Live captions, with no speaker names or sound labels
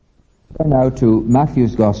Turn now to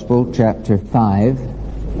Matthew's Gospel, chapter 5.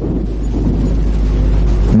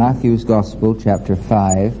 Matthew's Gospel, chapter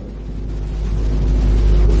 5,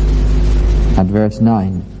 and verse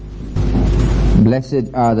 9.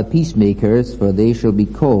 Blessed are the peacemakers, for they shall be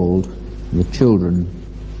called the children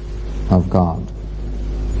of God.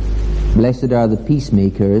 Blessed are the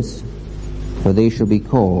peacemakers, for they shall be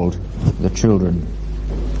called the children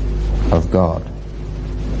of God.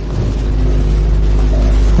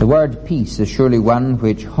 The word peace is surely one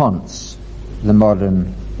which haunts the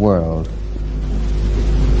modern world.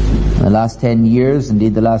 The last 10 years,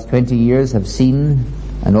 indeed the last 20 years, have seen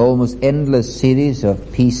an almost endless series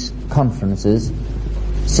of peace conferences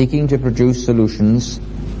seeking to produce solutions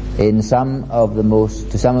in some of the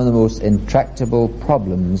most intractable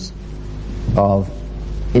problems of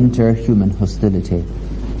interhuman hostility.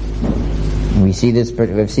 We've seen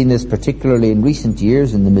this particularly in recent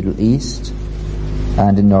years in the Middle East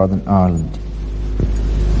and in Northern Ireland.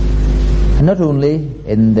 And not only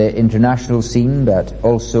in the international scene, but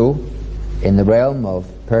also in the realm of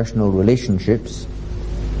personal relationships,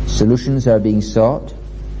 solutions are being sought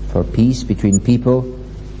for peace between people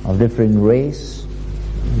of differing race,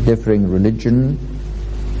 differing religion,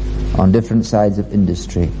 on different sides of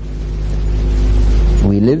industry.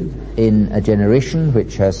 We live in a generation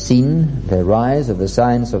which has seen the rise of the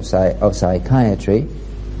science of psychiatry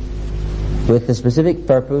with the specific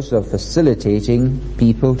purpose of facilitating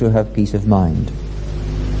people to have peace of mind.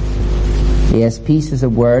 Yes, peace is a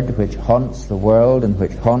word which haunts the world and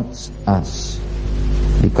which haunts us,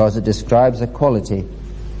 because it describes a quality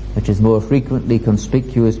which is more frequently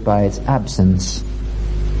conspicuous by its absence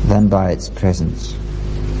than by its presence.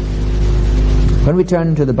 When we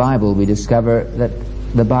turn to the Bible, we discover that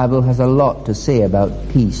the Bible has a lot to say about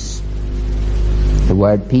peace. The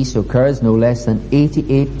word peace occurs no less than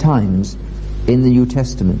 88 times in the New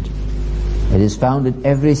Testament. It is found in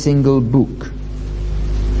every single book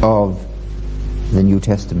of the New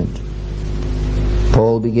Testament.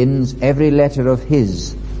 Paul begins every letter of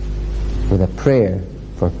his with a prayer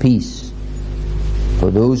for peace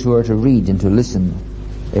for those who are to read and to listen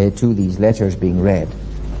to these letters being read.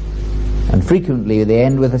 And frequently they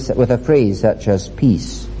end with a phrase such as,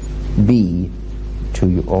 peace be to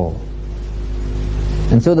you all.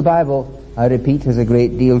 And so the Bible, I repeat, has a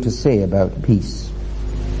great deal to say about peace.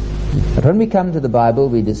 But when we come to the Bible,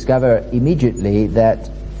 we discover immediately that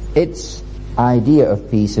its idea of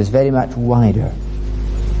peace is very much wider.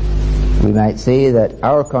 We might say that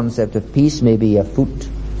our concept of peace may be a foot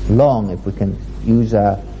long, if we can use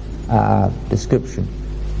a description.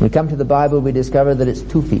 When we come to the Bible, we discover that it's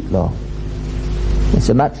 2 feet long. It's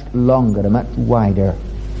a much longer, a much wider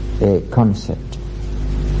concept.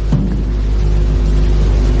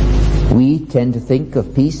 We tend to think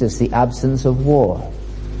of peace as the absence of war,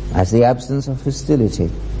 as the absence of hostility.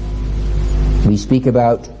 We speak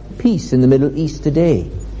about peace in the Middle East today.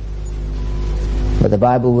 But the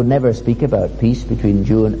Bible would never speak about peace between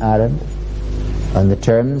Jew and Arab on the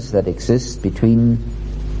terms that exist between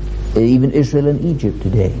even Israel and Egypt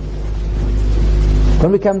today.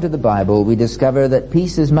 When we come to the Bible, we discover that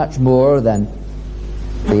peace is much more than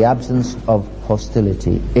the absence of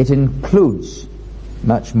hostility. It includes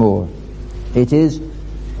much more. It is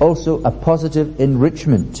also a positive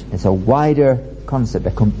enrichment. It's a wider concept,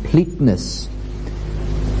 a completeness.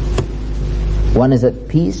 One is at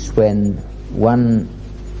peace when one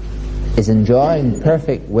is enjoying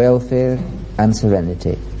perfect welfare and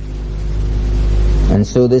serenity. And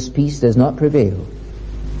so this peace does not prevail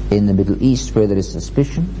in the Middle East, where there is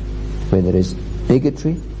suspicion, where there is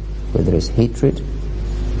bigotry, where there is hatred,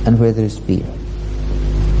 and where there is fear.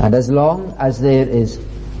 And as long as there is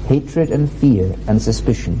hatred and fear and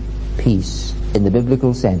suspicion, peace in the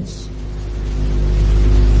biblical sense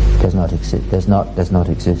does not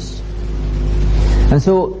exist. And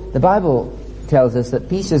so the Bible tells us that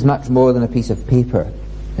peace is much more than a piece of paper.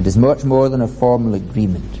 It is much more than a formal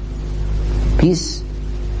agreement. Peace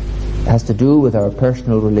has to do with our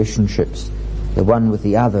personal relationships, the one with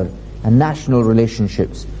the other, and national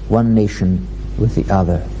relationships, one nation with the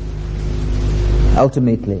other.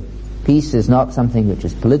 Ultimately, peace is not something which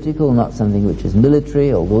is political, not something which is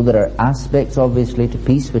military, although there are aspects, obviously, to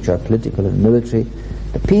peace which are political and military.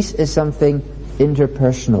 But peace is something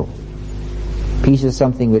interpersonal. Peace is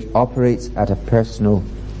something which operates at a personal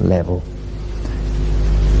level.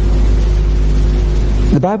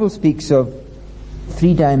 The Bible speaks of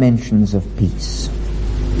 3 dimensions of peace.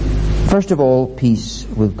 First of all, peace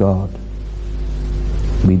with God.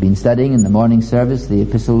 We've been studying in the morning service the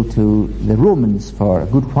epistle to the Romans for a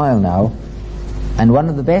good while now, and one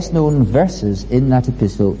of the best known verses in that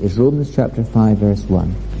epistle is Romans chapter 5 verse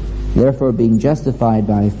 1. Therefore, being justified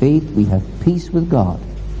by faith, we have peace with God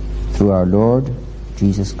through our Lord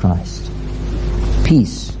Jesus Christ.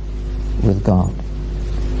 Peace with God.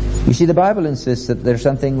 You see, the Bible insists that there's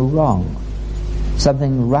something wrong,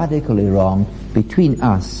 something radically wrong between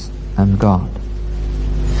us and God.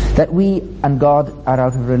 That we and God are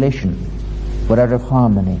out of relation, we're out of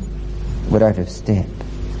harmony, we're out of step.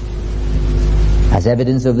 As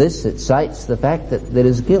evidence of this, it cites the fact that there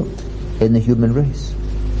is guilt in the human race.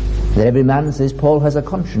 That every man, says Paul, has a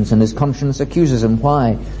conscience, and his conscience accuses him.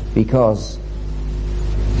 Why? Because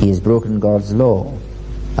he has broken God's law,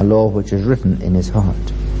 a law which is written in his heart.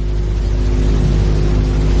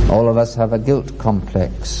 All of us have a guilt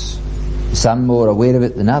complex, some more aware of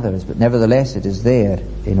it than others, but nevertheless it is there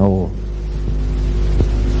in all.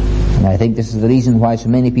 And I think this is the reason why so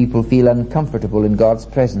many people feel uncomfortable in God's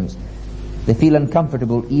presence. They feel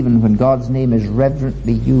uncomfortable even when God's name is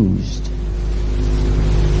reverently used.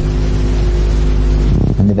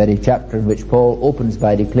 In the very chapter in which Paul opens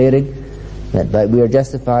by declaring that we are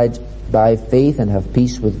justified by faith and have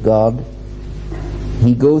peace with God,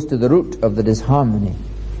 he goes to the root of the disharmony,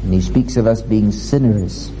 and he speaks of us being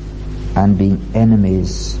sinners and being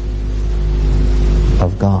enemies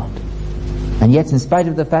of God. And yet, in spite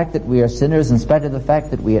of the fact that we are sinners, in spite of the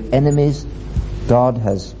fact that we are enemies, God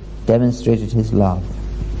has demonstrated his love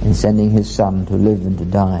in sending his Son to live and to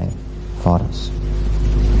die for us.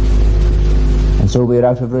 And so we are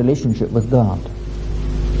out of relationship with God.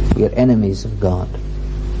 We are enemies of God.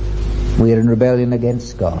 We are in rebellion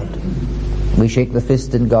against God. We shake the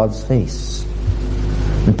fist in God's face.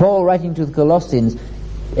 And Paul, writing to the Colossians,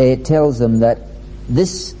 tells them that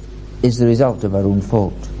this is the result of our own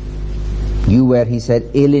fault. You were, he said,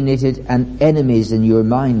 alienated and enemies in your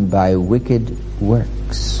mind by wicked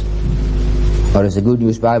works. Or as the Good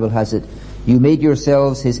News Bible has it, you made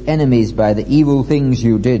yourselves his enemies by the evil things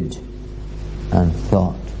you did and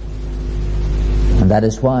thought. And that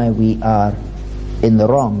is why we are in the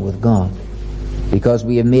wrong with God, because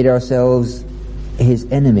we have made ourselves his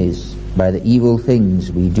enemies by the evil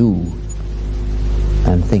things we do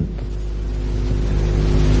and think.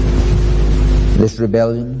 This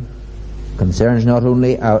rebellion concerns not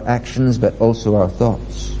only our actions but also our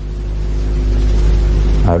thoughts.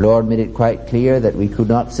 Our Lord made it quite clear that we could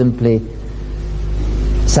not simply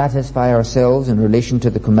satisfy ourselves in relation to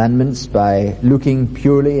the commandments by looking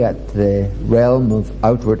purely at the realm of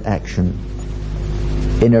outward action.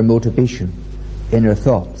 Inner motivation, inner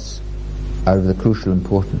thoughts are of the crucial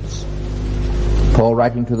importance. Paul,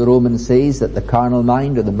 writing to the Romans, says that the carnal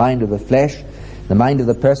mind, or the mind of the flesh, the mind of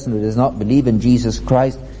the person who does not believe in Jesus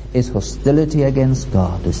Christ, is hostility against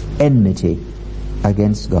God, is enmity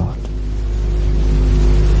against God.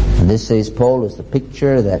 And this, says Paul, is the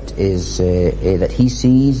picture that he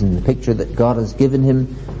sees, and the picture that God has given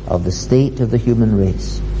him of the state of the human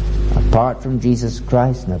race. Apart from Jesus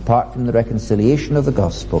Christ and apart from the reconciliation of the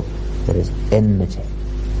gospel, there is enmity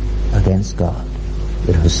against God.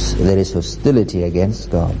 There is hostility against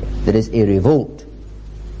God. There is a revolt,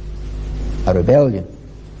 a rebellion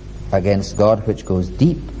against God, which goes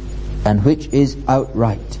deep and which is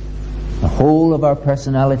outright. The whole of our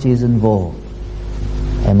personality is involved.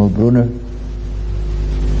 Emil Brunner,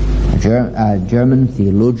 a German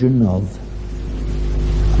theologian of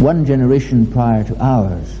one generation prior to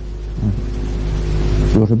ours,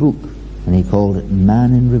 wrote a book, and he called it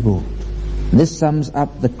Man in Revolt. And this sums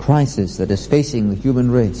up the crisis that is facing the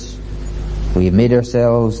human race. We have made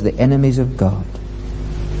ourselves the enemies of God.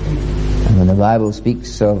 And when the Bible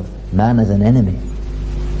speaks of man as an enemy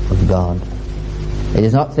of God, it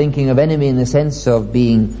is not thinking of enemy in the sense of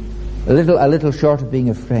being a little short of being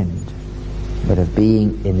a friend, but of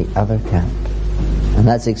being in the other camp. And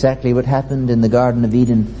that's exactly what happened in the Garden of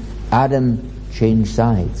Eden. Adam changed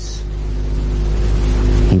sides.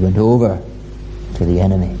 He went over to the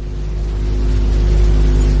enemy.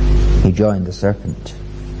 He joined the serpent.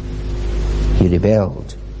 He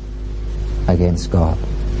rebelled against God.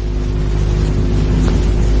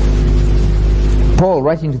 Paul,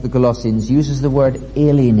 writing to the Colossians, uses the word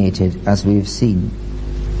alienated, as we've seen.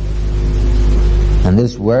 And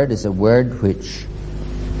this word is a word which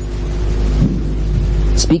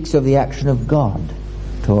speaks of the action of God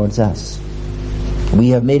towards us. We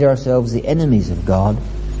have made ourselves the enemies of God,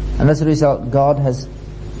 and as a result, God has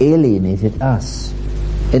alienated us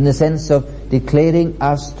in the sense of declaring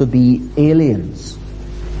us to be aliens.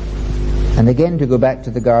 And again, to go back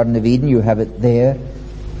to the Garden of Eden, you have it there,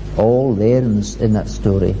 all there in that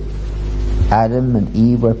story. Adam and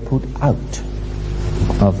Eve were put out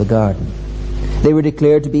of the garden. They were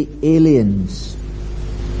declared to be aliens.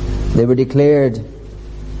 They were declared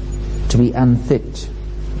to be unfit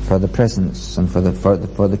for the presence and for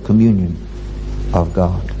the communion of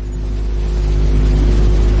God.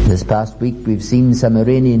 This past week we've seen some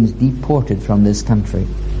Iranians deported from this country.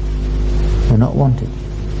 They're not wanted.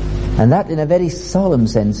 And that in a very solemn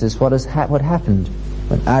sense is what happened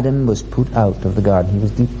when Adam was put out of the garden. He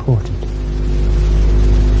was deported.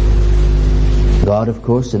 God, of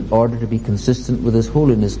course, in order to be consistent with His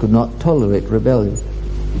holiness, could not tolerate rebellion.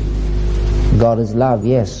 God is love,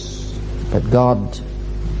 yes, but God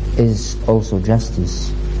is also justice.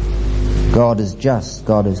 God is just,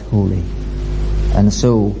 God is holy. And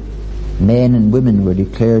so, men and women were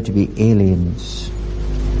declared to be aliens,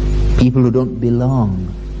 people who don't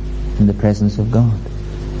belong in the presence of God.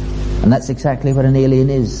 And that's exactly what an alien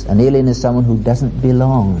is. An alien is someone who doesn't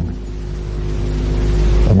belong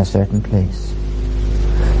in a certain place.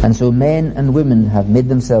 And so men and women have made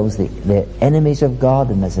themselves the enemies of God,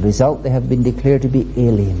 and as a result they have been declared to be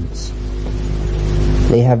aliens.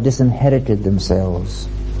 They have disinherited themselves.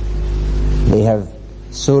 They have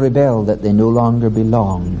so rebelled that they no longer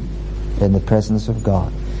belong in the presence of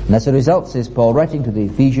God. And as a result, says Paul, writing to the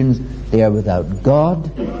Ephesians, they are without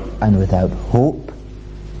God and without hope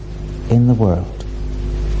in the world.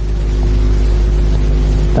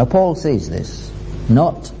 Now Paul says this,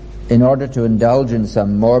 not in order to indulge in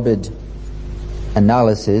some morbid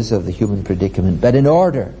analysis of the human predicament, but in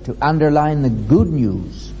order to underline the good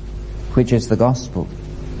news, which is the gospel.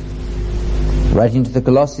 Writing to the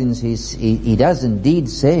Colossians, he does indeed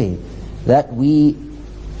say that we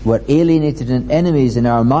were alienated and enemies in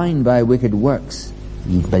our mind by wicked works.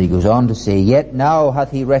 But he goes on to say, yet now hath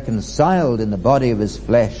he reconciled in the body of his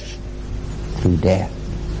flesh through death.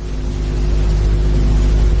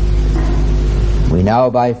 We now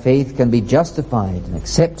by faith can be justified and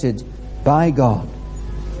accepted by God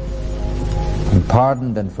and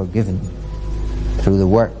pardoned and forgiven through the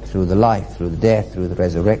work, through the life, through the death, through the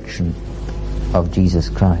resurrection of Jesus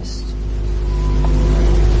Christ.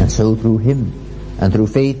 And so through Him and through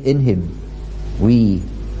faith in Him we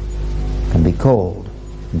can be called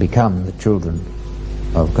and become the children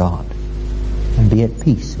of God and be at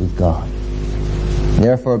peace with God.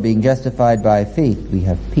 Therefore, being justified by faith, we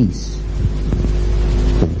have peace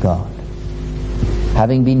with God.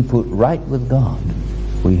 Having been put right with God,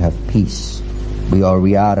 we have peace. We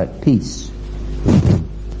are at peace with Him.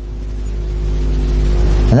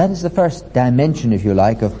 And that is the first dimension, if you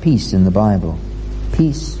like, of peace in the Bible.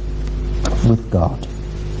 Peace with God.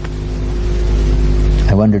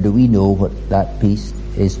 I wonder, do we know what that peace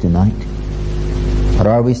is tonight? Or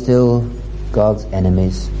are we still God's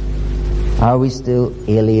enemies? Are we still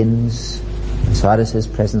aliens as far as His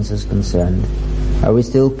presence is concerned? Are we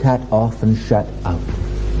still cut off and shut out?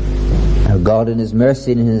 Now God in His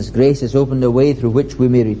mercy and in His grace has opened a way through which we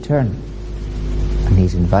may return. And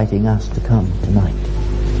He's inviting us to come tonight.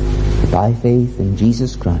 By faith in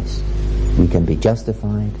Jesus Christ, we can be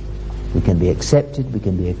justified, we can be accepted, we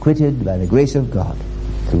can be acquitted by the grace of God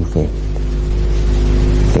through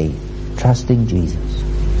faith. Faith, trusting Jesus,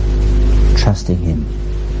 trusting Him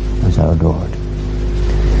as our Lord.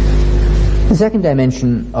 The second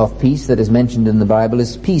dimension of peace that is mentioned in the Bible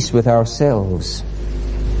is peace with ourselves.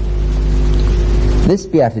 This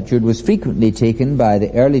beatitude was frequently taken by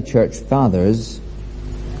the early church fathers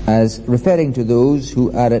as referring to those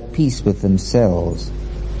who are at peace with themselves.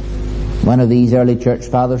 One of these early church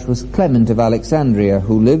fathers was Clement of Alexandria,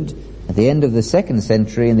 who lived at the end of the 2nd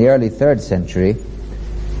century and the early 3rd century,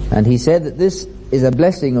 and he said that this is a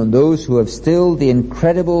blessing on those who have stilled the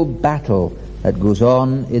incredible battle that goes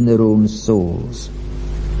on in their own souls.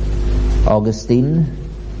 Augustine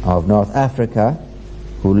of North Africa,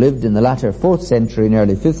 who lived in the latter 4th century and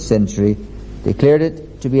early 5th century, declared it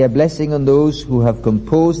to be a blessing on those who have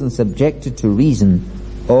composed and subjected to reason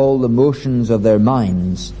all the motions of their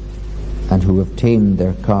minds and who have tamed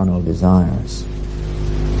their carnal desires.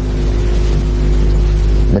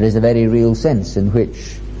 There is a very real sense in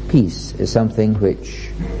which peace is something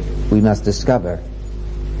which we must discover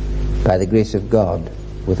by the grace of God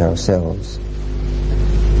with ourselves.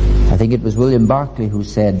 I think it was William Barclay who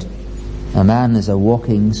said, a man is a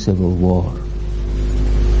walking civil war.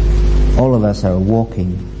 All of us are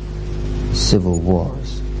walking civil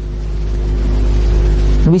wars.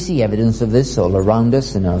 And we see evidence of this all around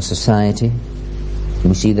us in our society.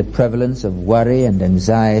 We see the prevalence of worry and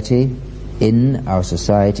anxiety in our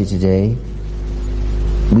society today.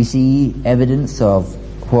 We see evidence of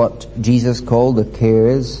what Jesus called the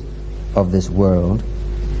cares of this world.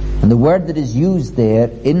 And the word that is used there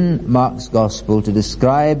in Mark's Gospel to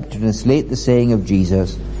describe, to translate the saying of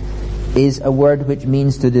Jesus, is a word which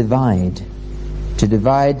means to divide. To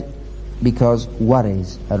divide because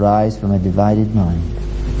worries arise from a divided mind.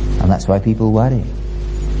 And that's why people worry.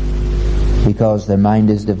 Because their mind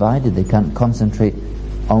is divided. They can't concentrate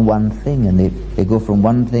on one thing, and they go from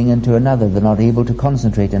one thing into another. They're not able to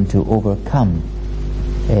concentrate and to overcome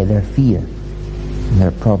their fear and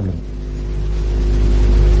their problem.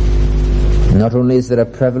 Not only is there a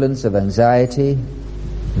prevalence of anxiety,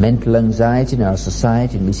 mental anxiety in our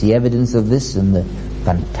society, and we see evidence of this in the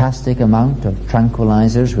fantastic amount of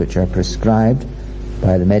tranquilizers which are prescribed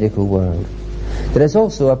by the medical world. There is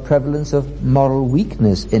also a prevalence of moral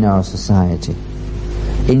weakness in our society.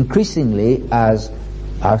 Increasingly, as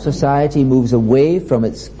our society moves away from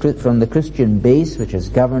the Christian base which has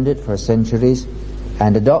governed it for centuries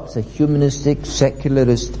and adopts a humanistic,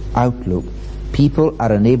 secularist outlook, people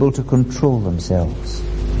are unable to control themselves.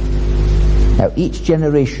 Now, each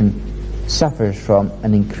generation suffers from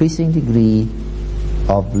an increasing degree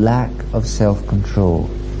of lack of self-control.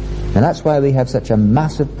 And that's why we have such a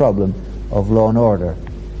massive problem of law and order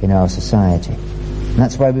in our society. And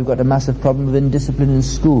that's why we've got a massive problem of indiscipline in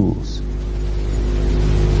schools.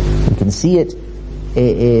 We can see it.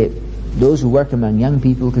 Those who work among young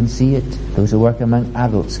people can see it. Those who work among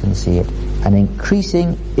adults can see it. An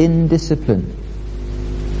increasing indiscipline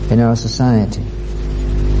in our society.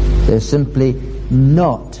 There's simply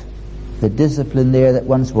not the discipline there that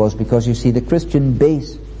once was, because you see the Christian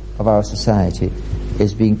base of our society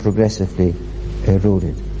is being progressively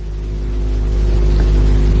eroded.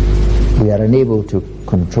 We are unable to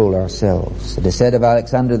control ourselves. It is said of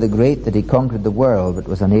Alexander the Great that he conquered the world but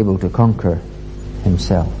was unable to conquer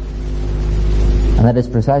himself. And that is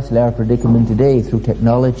precisely our predicament today. Through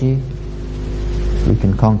technology, we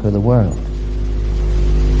can conquer the world.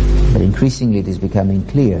 But increasingly it is becoming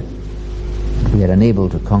clear that we are unable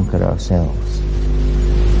to conquer ourselves.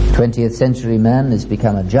 20th century man has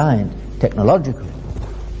become a giant technologically,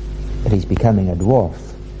 but he's becoming a dwarf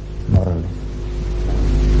morally.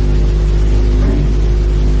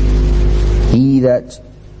 He that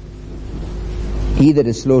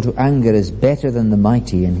is slow to anger is better than the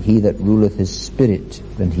mighty, and he that ruleth his spirit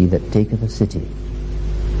than he that taketh a city.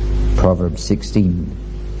 Proverbs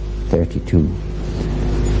 16:32.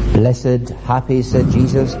 Blessed, happy, said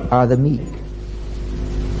Jesus, are the meek.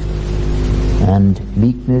 And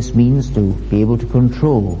meekness means to be able to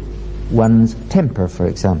control one's temper, for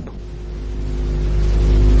example.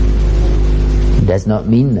 It does not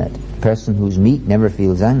mean that a person who's meek never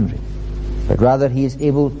feels angry, but rather she is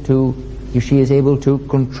able to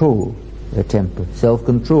control their temper.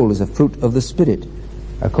 Self-control is a fruit of the Spirit,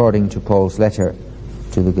 according to Paul's letter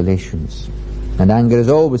to the Galatians. And anger is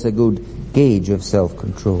always a good gauge of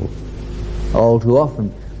self-control. All too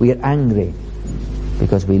often we are angry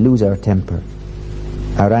because we lose our temper.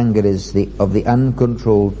 Our anger is of the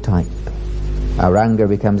uncontrolled type. Our anger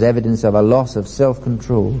becomes evidence of a loss of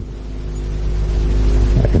self-control.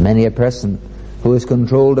 Many a person who has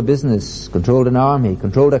controlled a business, controlled an army,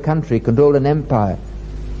 controlled a country, controlled an empire,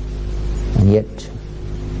 and yet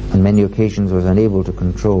on many occasions was unable to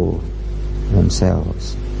control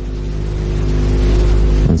themselves.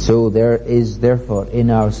 And so there is therefore in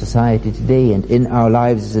our society today and in our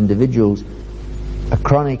lives as individuals a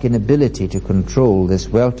chronic inability to control this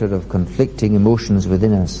welter of conflicting emotions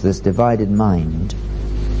within us, this divided mind.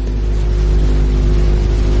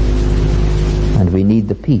 And we need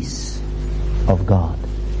the peace of God.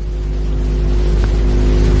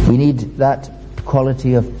 We need that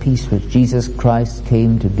quality of peace which Jesus Christ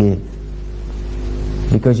came to give.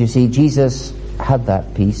 Because you see, Jesus had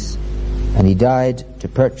that peace, and he died to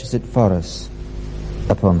purchase it for us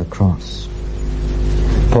upon the cross.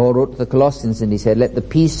 Paul wrote to the Colossians and he said, let the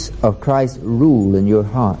peace of Christ rule in your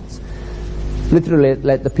hearts. Literally,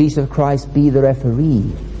 let the peace of Christ be the referee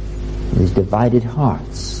in these divided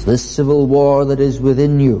hearts, this civil war that is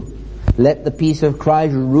within you. Let the peace of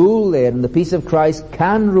Christ rule there, and the peace of Christ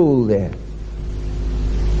can rule there.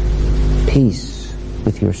 Peace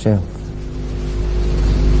with yourself.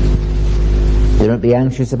 Do not be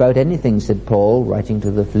anxious about anything, said Paul, writing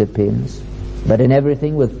to the Philippians, but in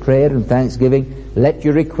everything with prayer and thanksgiving, let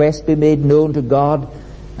your request be made known to God,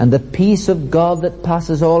 and the peace of God that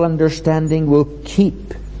passes all understanding will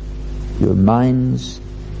keep your minds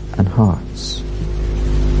and hearts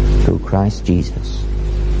through Christ Jesus.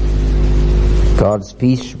 God's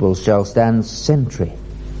peace shall stand sentry.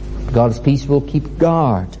 God's peace will keep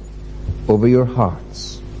guard over your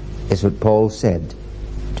hearts, is what Paul said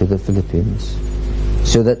to the Philippians.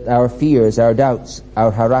 So that our fears, our doubts, our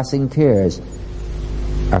harassing cares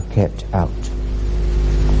are kept out.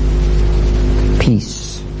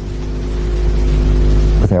 Peace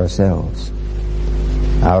with ourselves.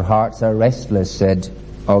 Our hearts are restless, said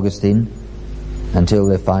Augustine, until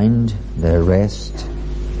they find their rest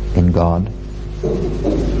in God.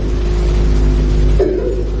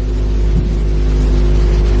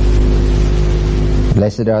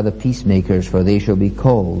 Blessed are the peacemakers, for they shall be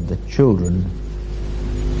called the children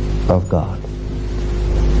of God.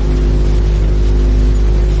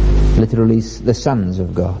 Literally, the sons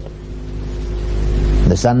of God.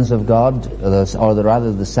 The sons of God, or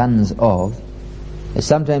rather the sons of, is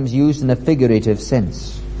sometimes used in a figurative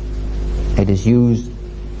sense. It is used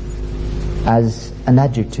as an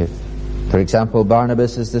adjective. For example,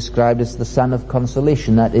 Barnabas is described as the son of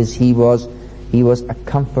consolation. That is, he was a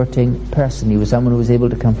comforting person. He was someone who was able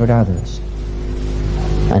to comfort others.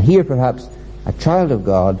 And here perhaps a child of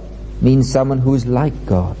God means someone who is like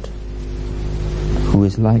God. Who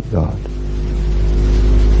is like God.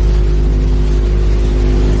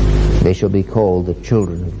 They shall be called the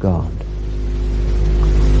children of God,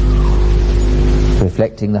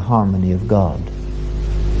 reflecting the harmony of God,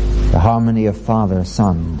 the harmony of Father,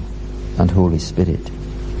 Son, and Holy Spirit.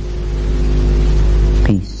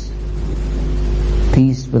 Peace.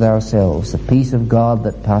 Peace with ourselves, the peace of God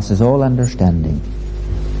that passes all understanding.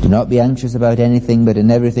 Do not be anxious about anything, but in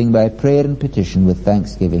everything by prayer and petition with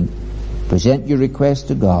thanksgiving present your requests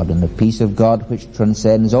to God, and the peace of God which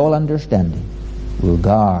transcends all understanding will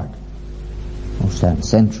guard or stand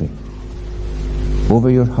sentry over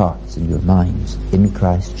your hearts and your minds in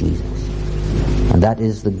Christ Jesus. And that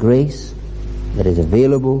is the grace that is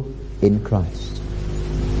available in Christ.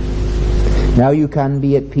 Now you can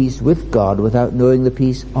be at peace with God without knowing the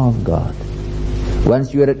peace of God.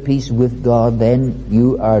 Once you are at peace with God, then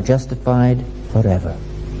you are justified forever.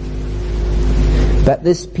 But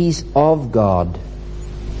this peace of God,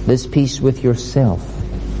 this peace with yourself,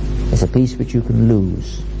 is a peace which you can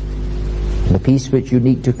lose. And a peace which you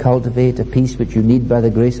need to cultivate, a peace which you need by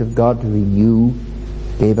the grace of God to renew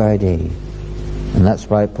day by day. And that's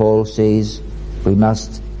why Paul says we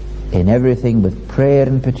must, in everything with prayer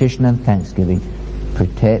and petition and thanksgiving,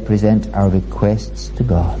 present our requests to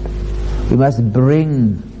God. We must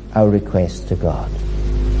bring our requests to God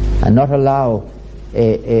and not allow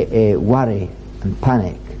a worry and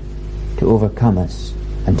panic to overcome us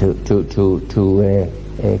and to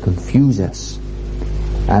confuse us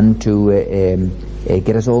and to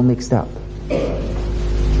get us all mixed up,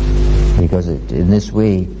 because in this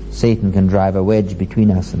way Satan can drive a wedge between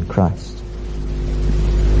us and Christ.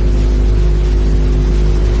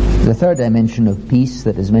 The third dimension of peace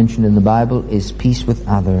that is mentioned in the Bible is peace with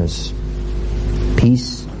others.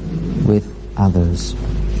 Peace with others.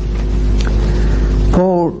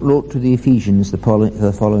 Paul wrote to the Ephesians the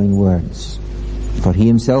following words: For he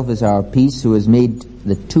himself is our peace, who has made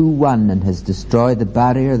the two one, and has destroyed the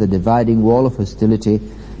barrier, the dividing wall of hostility,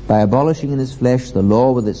 by abolishing in his flesh the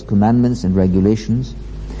law with its commandments and regulations.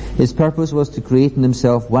 His purpose was to create in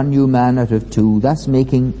himself one new man out of two, thus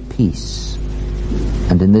making peace,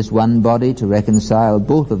 and in this one body to reconcile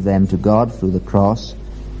both of them to God through the cross,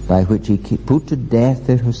 by which he put to death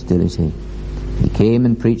their hostility. He came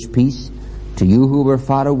and preached peace to you who were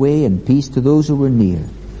far away, and peace to those who were near.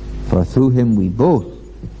 For through him we both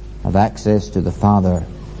have access to the Father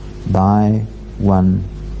by one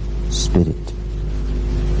Spirit.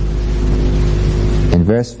 In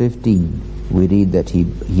verse 15 we read that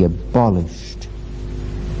he abolished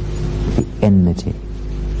the enmity.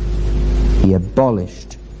 He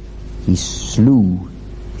abolished, he slew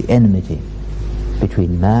the enmity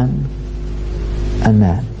between man and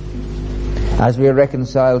man. As we are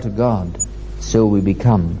reconciled to God, so we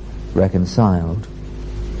become reconciled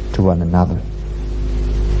to one another.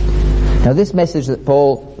 Now this message that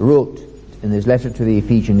Paul wrote in his letter to the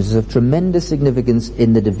Ephesians is of tremendous significance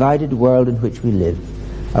in the divided world in which we live.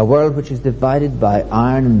 A world which is divided by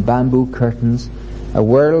iron and bamboo curtains, a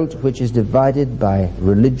world which is divided by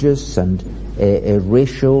religious and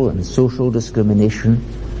racial and social discrimination,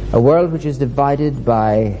 a world which is divided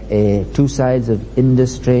by two sides of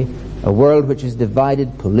industry, a world which is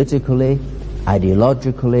divided politically,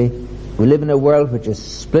 ideologically. We live in a world which is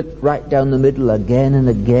split right down the middle again and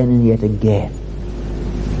again and yet again.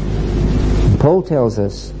 And Paul tells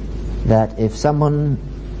us that if someone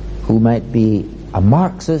who might be a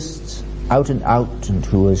Marxist out and out, and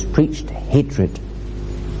who has preached hatred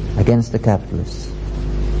against the capitalists,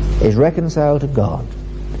 is reconciled to God,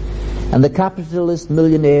 and the capitalist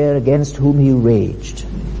millionaire against whom he raged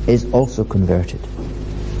is also converted,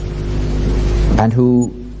 and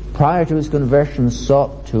who prior to his conversion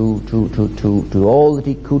sought to all that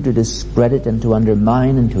he could to discredit and to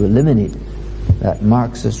undermine and to eliminate that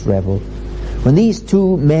Marxist rebel, when these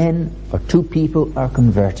two men or two people are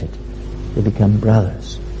converted, they become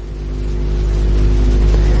brothers.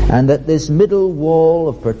 And that this middle wall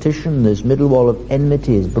of partition, this middle wall of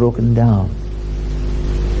enmity is broken down.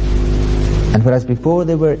 And whereas before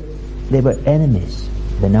they were enemies,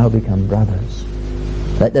 they now become brothers.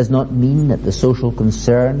 That does not mean that the social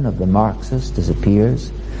concern of the Marxist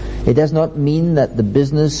disappears. It does not mean that the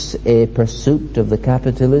business pursuit of the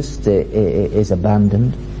capitalist is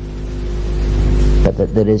abandoned, but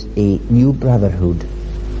that there is a new brotherhood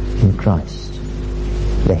in Christ.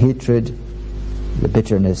 The hatred, the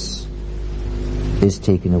bitterness is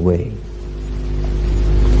taken away.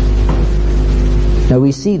 Now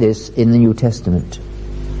we see this in the New Testament.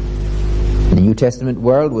 The New Testament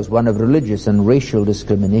world was one of religious and racial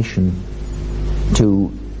discrimination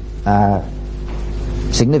to a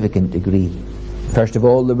significant degree. First of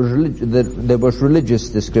all, there was religious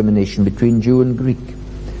discrimination between Jew and Greek.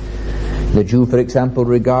 The Jew, for example,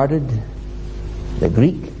 regarded the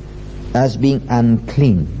Greek as being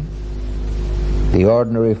unclean. In the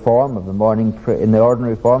ordinary form of a morning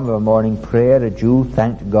prayer, a Jew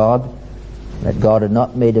thanked God that God had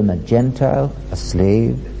not made him a Gentile, a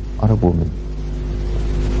slave, or a woman.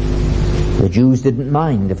 The Jews didn't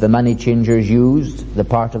mind if the money changers used the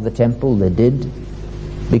part of the temple. They did,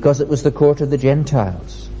 because it was the court of the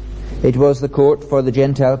Gentiles. It was the court for the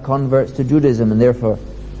Gentile converts to Judaism, and therefore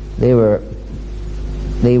they were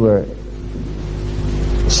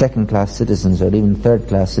second-class citizens, or even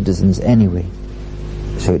third-class citizens anyway,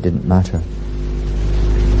 so it didn't matter.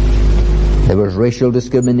 There was racial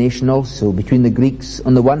discrimination also between the Greeks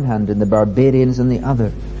on the one hand and the barbarians on the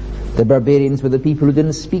other. The barbarians were the people who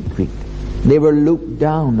didn't speak Greek. They were looked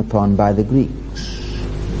down upon by the Greeks.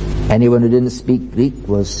 Anyone who didn't speak Greek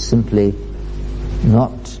was simply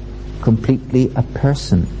not completely a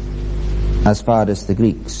person as far as the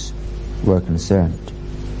Greeks were concerned.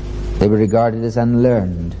 They were regarded as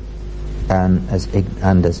unlearned and as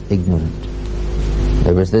ignorant.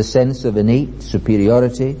 There was this sense of innate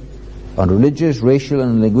superiority on religious, racial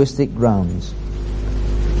and linguistic grounds.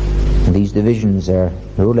 And these divisions are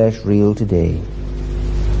no less real today.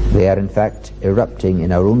 They are in fact erupting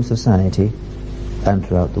in our own society and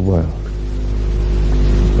throughout the world.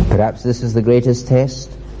 And perhaps this is the greatest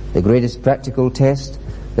test, the greatest practical test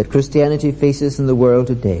that Christianity faces in the world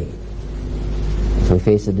today. As we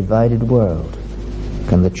face a divided world,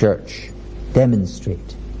 can the church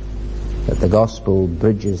demonstrate that the gospel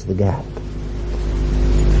bridges the gap?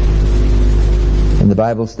 In the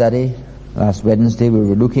Bible study last Wednesday, we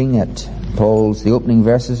were looking at the opening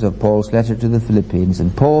verses of Paul's letter to the Philippians,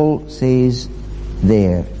 and Paul says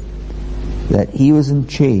there that he was in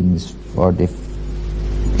chains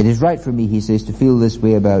it is right for me, he says, to feel this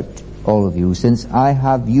way about all of you, since I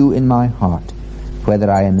have you in my heart, whether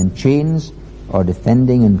I am in chains or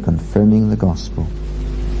defending and confirming the gospel.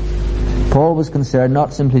 Paul was concerned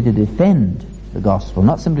not simply to defend the gospel,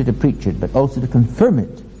 not simply to preach it, but also to confirm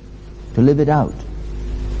it, to live it out.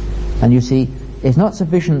 And you see, it's not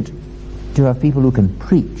sufficient to have people who can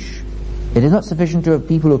preach. It is not sufficient to have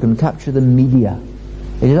people who can capture the media.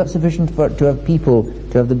 It is not sufficient to have people,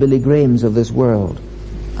 to have the Billy Grahams of this world.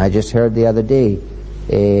 I just heard the other day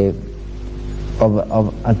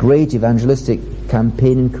of a great evangelistic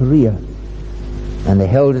campaign in Korea, and they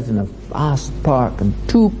held it in a vast park, and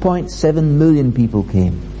 2.7 million people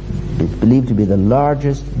came. It's believed to be the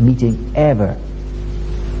largest meeting ever,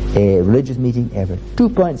 a religious meeting ever.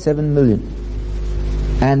 2.7 million.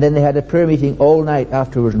 And then they had a prayer meeting all night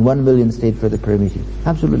afterwards, and 1 million stayed for the prayer meeting.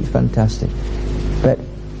 Absolutely fantastic. But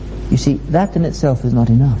you see, that in itself is not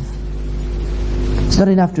enough. It's not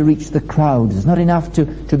enough to reach the crowds. It's not enough to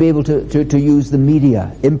be able to use the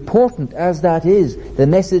media. Important as that is, the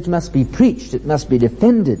message must be preached, it must be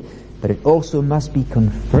defended, but it also must be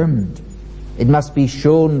confirmed. It must be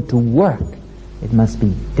shown to work. It must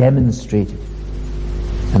be demonstrated.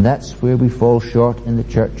 And that's where we fall short in the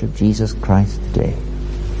Church of Jesus Christ today.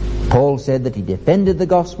 Paul said that he defended the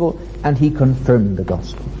gospel and he confirmed the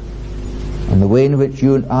gospel. And the way in which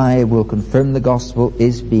you and I will confirm the gospel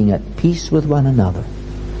is being at peace with one another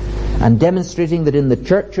and demonstrating that in the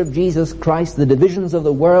Church of Jesus Christ the divisions of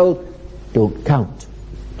the world don't count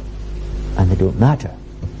and they don't matter.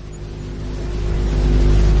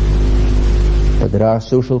 But there are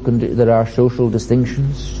social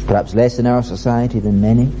distinctions, perhaps less in our society than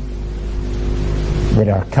many.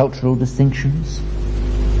 There are cultural distinctions.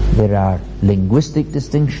 There are linguistic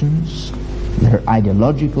distinctions. There are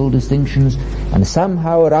ideological distinctions, and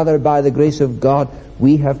somehow or other, by the grace of God,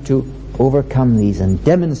 we have to overcome these and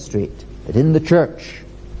demonstrate that in the church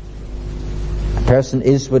a person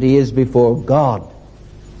is what he is before God,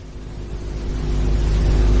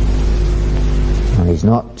 and he's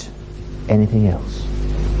not anything else.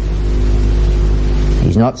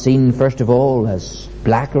 He's not seen first of all as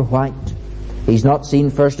black or white. He's not seen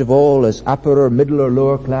first of all as upper or middle or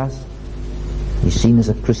lower class. He's seen as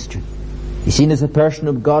a Christian. He's seen as a person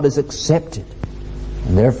whom God has accepted,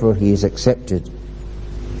 and therefore he is accepted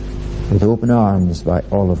with open arms by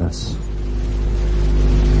all of us.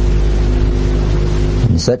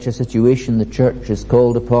 In such a situation, the church is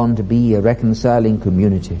called upon to be a reconciling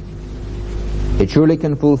community. It surely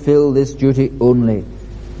can fulfill this duty only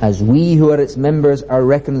as we who are its members are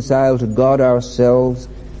reconciled to God ourselves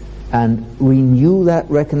and renew that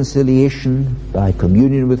reconciliation by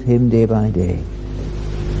communion with Him day by day.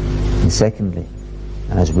 And secondly,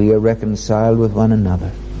 as we are reconciled with one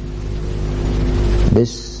another.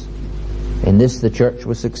 In this the church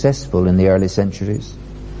was successful in the early centuries.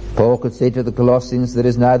 Paul could say to the Colossians, there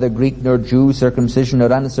is neither Greek nor Jew, circumcision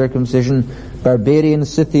nor uncircumcision, barbarian,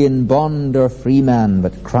 Scythian, bond or free man,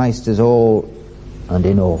 but Christ is all and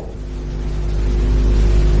in all.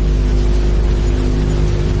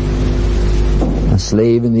 A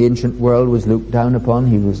slave in the ancient world was looked down upon,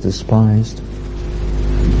 he was despised.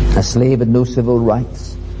 A slave had no civil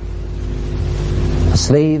rights. A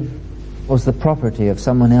slave was the property of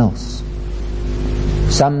someone else.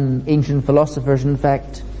 Some ancient philosophers, in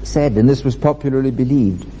fact, said, and this was popularly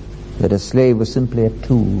believed, that a slave was simply a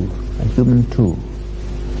tool, a human tool.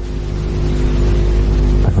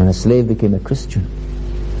 But when a slave became a Christian,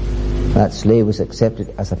 that slave was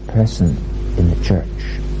accepted as a person in the church.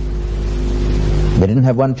 They didn't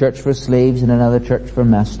have one church for slaves and another church for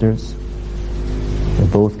masters. They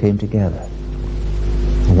both came together.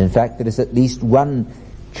 And in fact, there is at least one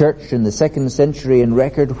church in the 2nd century in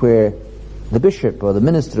record where the bishop or the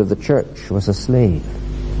minister of the church was a slave.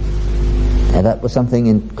 And that was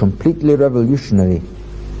something completely revolutionary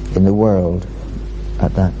in the world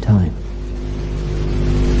at that time.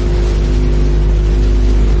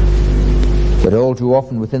 But all too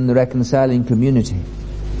often within the reconciling community,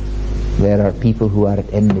 there are people who are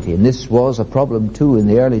at enmity. And this was a problem too in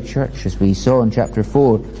the early church, as we saw in chapter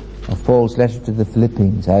 4 of Paul's letter to the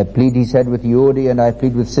Philippians. I plead, he said, with Euodia, and I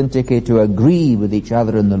plead with Syntyche to agree with each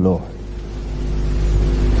other in the Lord.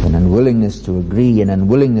 An unwillingness to agree, an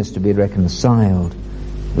unwillingness to be reconciled,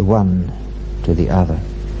 the one to the other.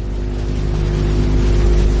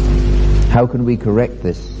 How can we correct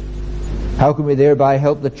this? How can we thereby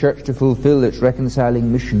help the church to fulfill its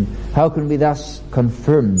reconciling mission? How can we thus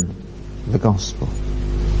confirm the gospel?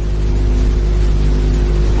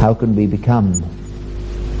 How can we become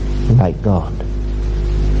like God?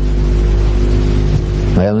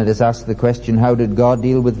 Well, let us ask the question, how did God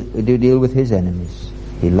deal with His enemies?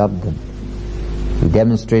 He loved them. He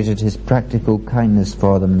demonstrated His practical kindness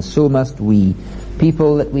for them. And so must we.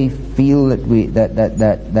 People that we feel that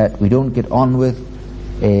we don't get on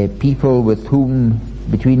with, people with whom,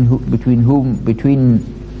 between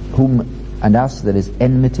whom and us there is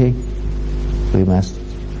enmity, we must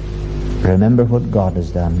remember what God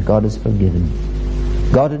has done. God has forgiven.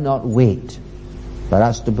 God did not wait for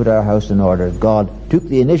us to put our house in order. God took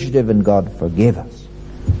the initiative and God forgave us.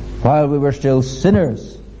 While we were still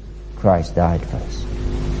sinners, Christ died for us.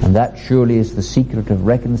 And that surely is the secret of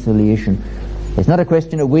reconciliation. It's not a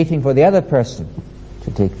question of waiting for the other person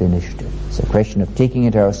to take the initiative. It's a question of taking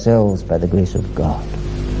it ourselves by the grace of God.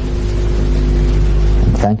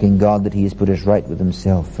 And thanking God that He has put us right with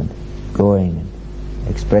Himself, and going and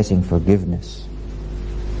expressing forgiveness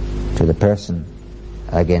to the person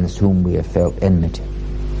against whom we have felt enmity.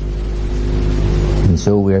 And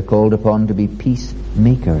so we are called upon to be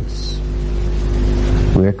peacemakers.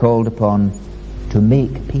 We are called upon to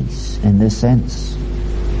make peace in this sense.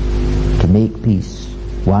 To make peace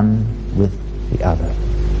one with the other.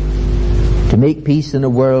 To make peace in a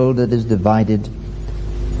world that is divided.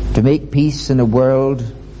 To make peace in a world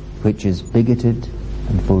which is bigoted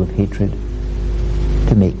and full of hatred.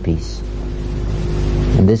 To make peace.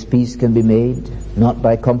 And this peace can be made not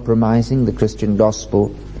by compromising the Christian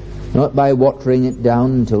gospel, not by watering it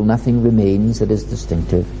down until nothing remains that is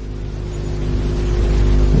distinctive.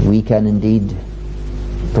 We can indeed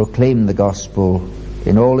proclaim the gospel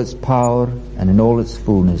in all its power and in all its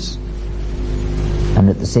fullness, and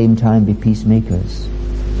at the same time be peacemakers.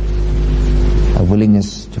 A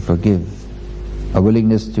willingness to forgive, a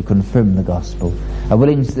willingness to confirm the gospel, a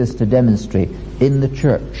willingness to demonstrate in the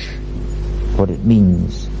church what it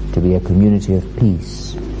means to be a community of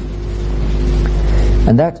peace.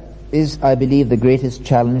 And that is, I believe, the greatest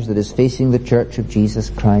challenge that is facing the Church of Jesus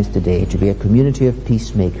Christ today, to be a community of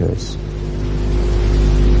peacemakers.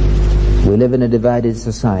 We live in a divided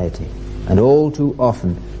society, and all too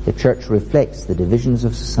often the Church reflects the divisions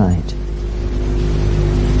of society.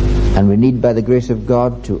 And we need, by the grace of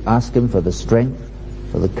God, to ask Him for the strength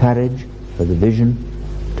for the courage, for the vision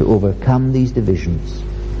to overcome these divisions,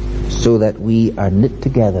 so that we are knit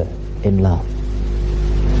together in love.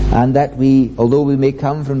 And that we, although we may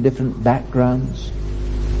come from different backgrounds,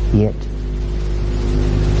 yet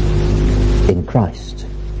in Christ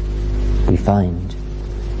we find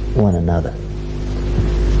one another.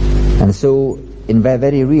 And so, in a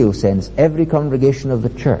very real sense, every congregation of the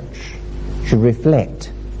church should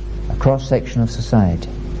reflect a cross-section of society.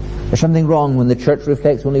 There's something wrong when the church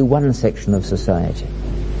reflects only one section of society.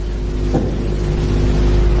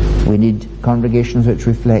 We need congregations which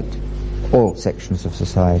reflect all sections of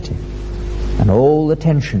society, and all the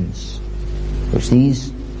tensions which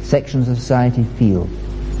these sections of society feel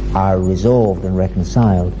are resolved and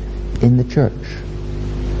reconciled in the church.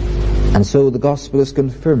 And so the gospel is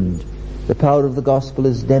confirmed. The power of the gospel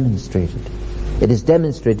is demonstrated. It is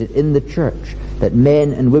demonstrated in the church that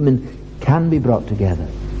men and women can be brought together,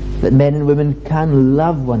 that men and women can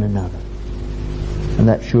love one another. And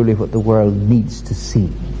that's surely what the world needs to see.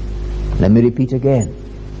 Let me repeat again.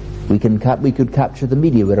 We could capture the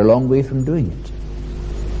media. We're a long way from doing it.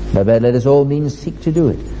 But let us all means seek to do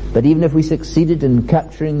it. But even if we succeeded in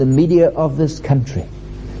capturing the media of this country,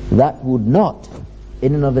 that would not,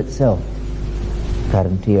 in and of itself,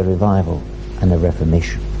 guarantee a revival and a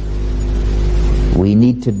reformation. We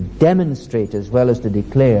need to demonstrate as well as to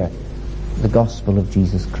declare the gospel of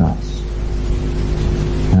Jesus Christ.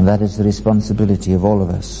 And that is the responsibility of all of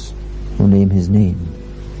us who name his name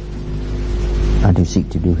and who seek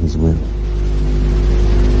to do his will.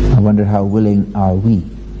 I wonder how willing are we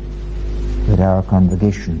that our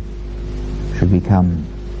congregation should become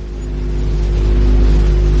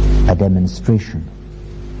a demonstration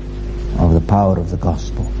of the power of the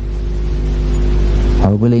gospel.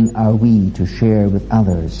 How willing are we to share with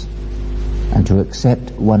others and to accept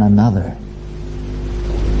one another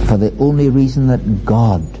for the only reason that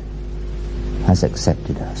God has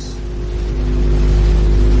accepted us.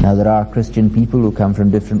 Now, there are Christian people who come from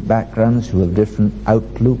different backgrounds, who have different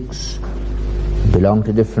outlooks, belong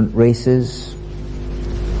to different races,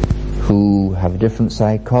 who have different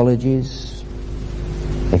psychologies,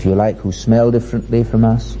 if you like, who smell differently from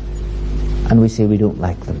us, and we say we don't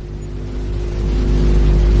like them.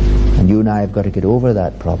 And you and I have got to get over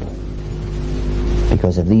that problem.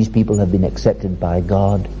 Because if these people have been accepted by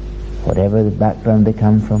God, whatever the background they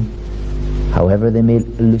come from, however they may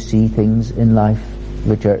see things in life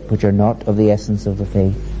which are not of the essence of the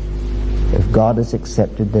faith, if God has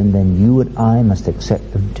accepted them, then you and I must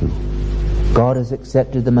accept them too. God has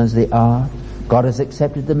accepted them as they are. God has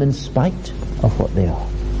accepted them in spite of what they are.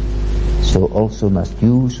 So also must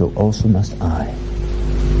you, so also must I.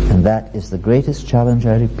 And that is the greatest challenge,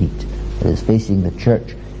 I repeat, that is facing the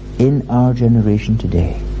church in our generation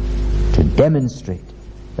today, to demonstrate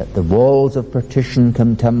that the walls of partition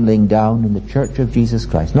come tumbling down in the church of Jesus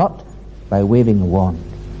Christ, not by waving a wand,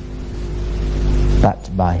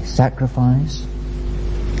 but by sacrifice,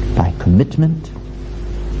 by commitment,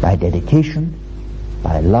 by dedication,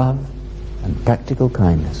 by love and practical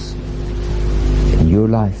kindness in your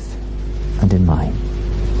life and in mine.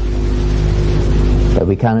 But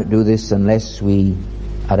we cannot do this unless we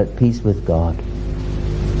are at peace with God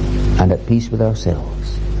and at peace with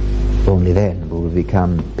ourselves. Only then will we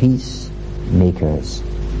become peacemakers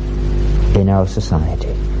in our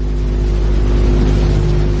society.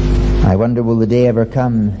 I wonder, will the day ever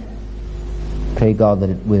come, pray God that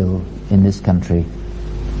it will, in this country,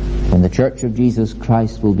 when the Church of Jesus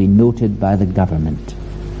Christ will be noted by the government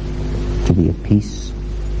to be a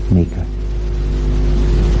peacemaker.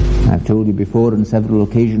 I've told you before on several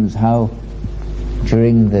occasions how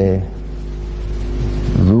during the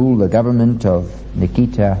government of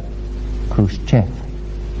Nikita Khrushchev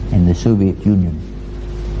in the Soviet Union,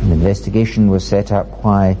 an investigation was set up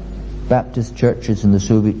why Baptist churches in the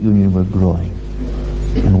Soviet Union were growing.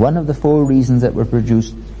 And one of the 4 reasons that were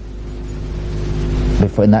produced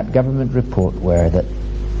in that government report were that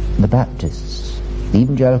the Baptists, the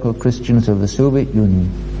evangelical Christians of the Soviet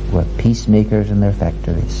Union, were peacemakers in their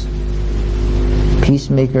factories,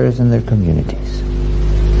 peacemakers in their communities.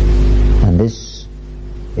 And this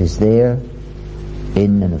is there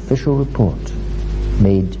in an official report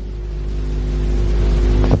made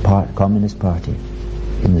the Communist Party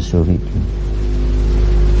in the Soviet Union.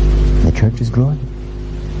 The church is growing.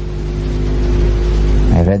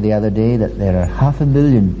 I read the other day that there are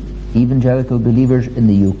 500,000 evangelical believers in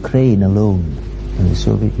the Ukraine alone, in the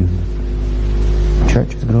Soviet Union. The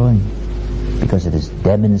church is growing because it is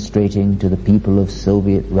demonstrating to the people of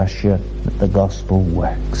Soviet Russia that the gospel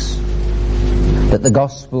works. That the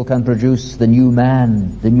gospel can produce the new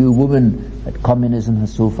man, the new woman that communism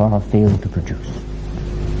has so far failed to produce.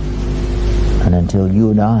 And until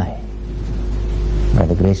you and I, by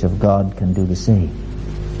the grace of God, can do the same,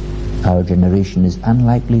 our generation is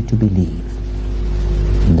unlikely to believe,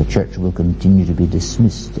 and the church will continue to be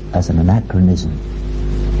dismissed as an anachronism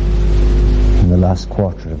in the last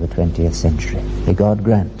quarter of the 20th century. May God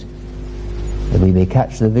grant that we may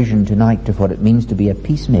catch the vision tonight of what it means to be a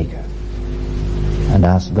peacemaker, and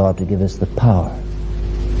ask God to give us the power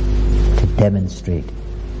to demonstrate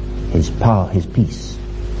His power, His peace,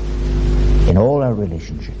 in all our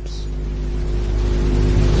relationships,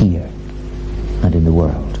 here and in the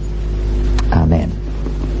world. Amen.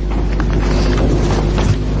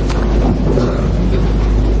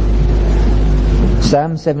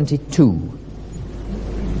 Psalm 72,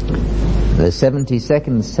 the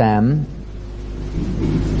 72nd Psalm,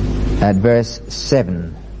 at verse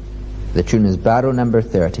 7. The tune is Barrow number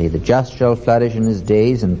 30. The just shall flourish in his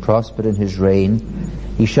days and prosper in his reign.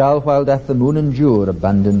 He shall, while doth the moon endure,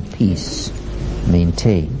 abundant peace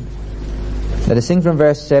maintain. Let us sing from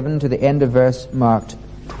verse 7 to the end of verse marked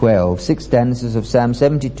 12. 6 stanzas of Psalm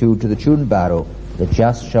 72 to the tune Barrow. The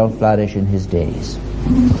just shall flourish in his days.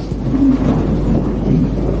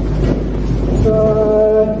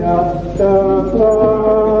 The just shall flourish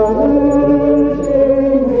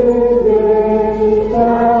in his days,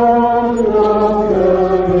 and prosper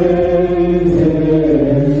in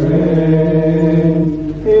his reign.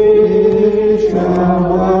 He shall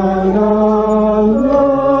wind on the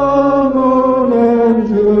moon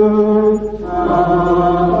endure,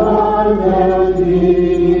 abundant peace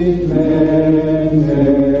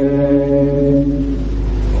maintain.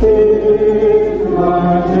 His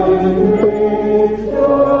mighty grace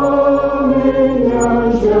dominion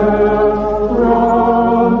shall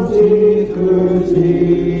from sea to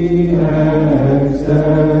sea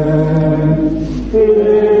extend. He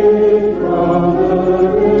from the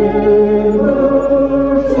river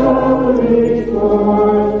shall reach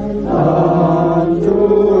forth unto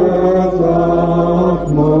earth's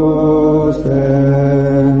utmost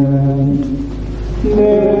end.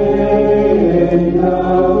 May the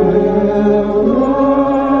wilderness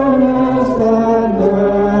stand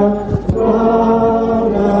there,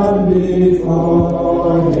 bound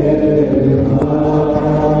before his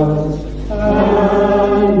house,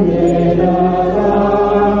 and may the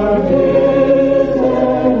darkest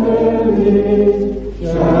enemies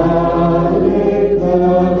shall lick the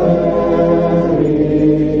very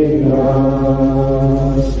dust.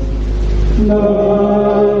 The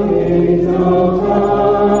gates of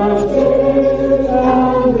Tarshish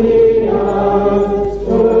and beyond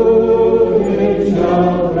to him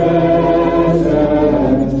shall presents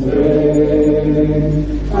bring,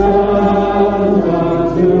 and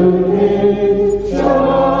unto him shall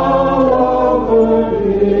offer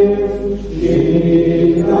gifts,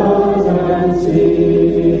 Jesus and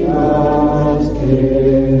Cena's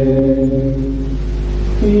King.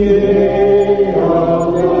 Yea, of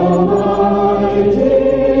the mighty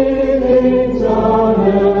things on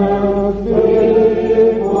earth,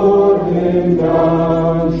 before him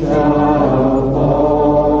down shall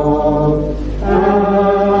fall,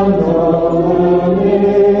 and all the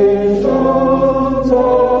nations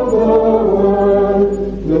of the world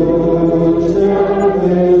do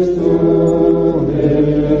service to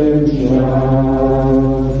him shall.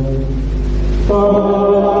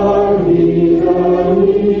 For he the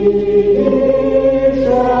needy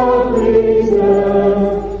shall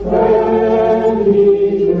preserve, when he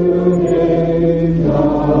to him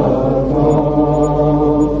doth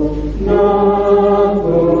fall. Not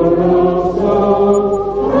full of sorrow,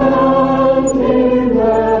 and him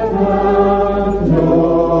that hath no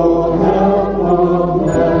help of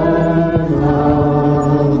man on.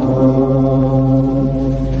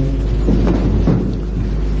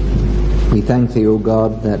 We thank Thee, O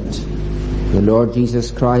God, that the Lord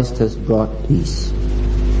Jesus Christ has brought peace.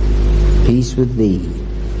 Peace with Thee,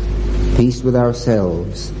 peace with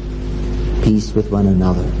ourselves, peace with one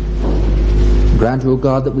another. Grant, O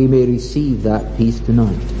God, that we may receive that peace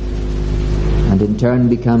tonight, and in turn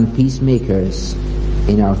become peacemakers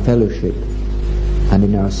in our fellowship and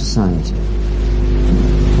in our society.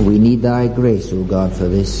 We need Thy grace, O God, for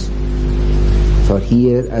this. For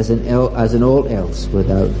here, as in all else,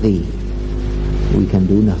 without Thee, we can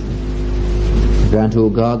do nothing. Grant, O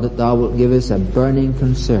God, that Thou wilt give us a burning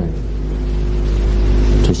concern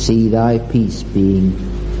to see Thy peace being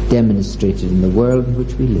demonstrated in the world in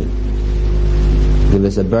which we live. Give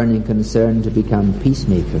us a burning concern to become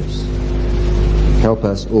peacemakers. Help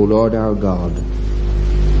us, O Lord our God,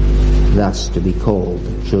 thus to be called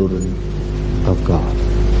the children of God.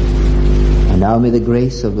 And now may the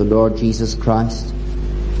grace of the Lord Jesus Christ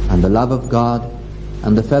and the love of God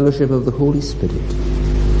and the fellowship of the Holy Spirit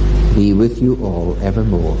be with you all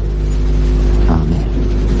evermore.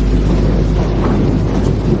 Amen.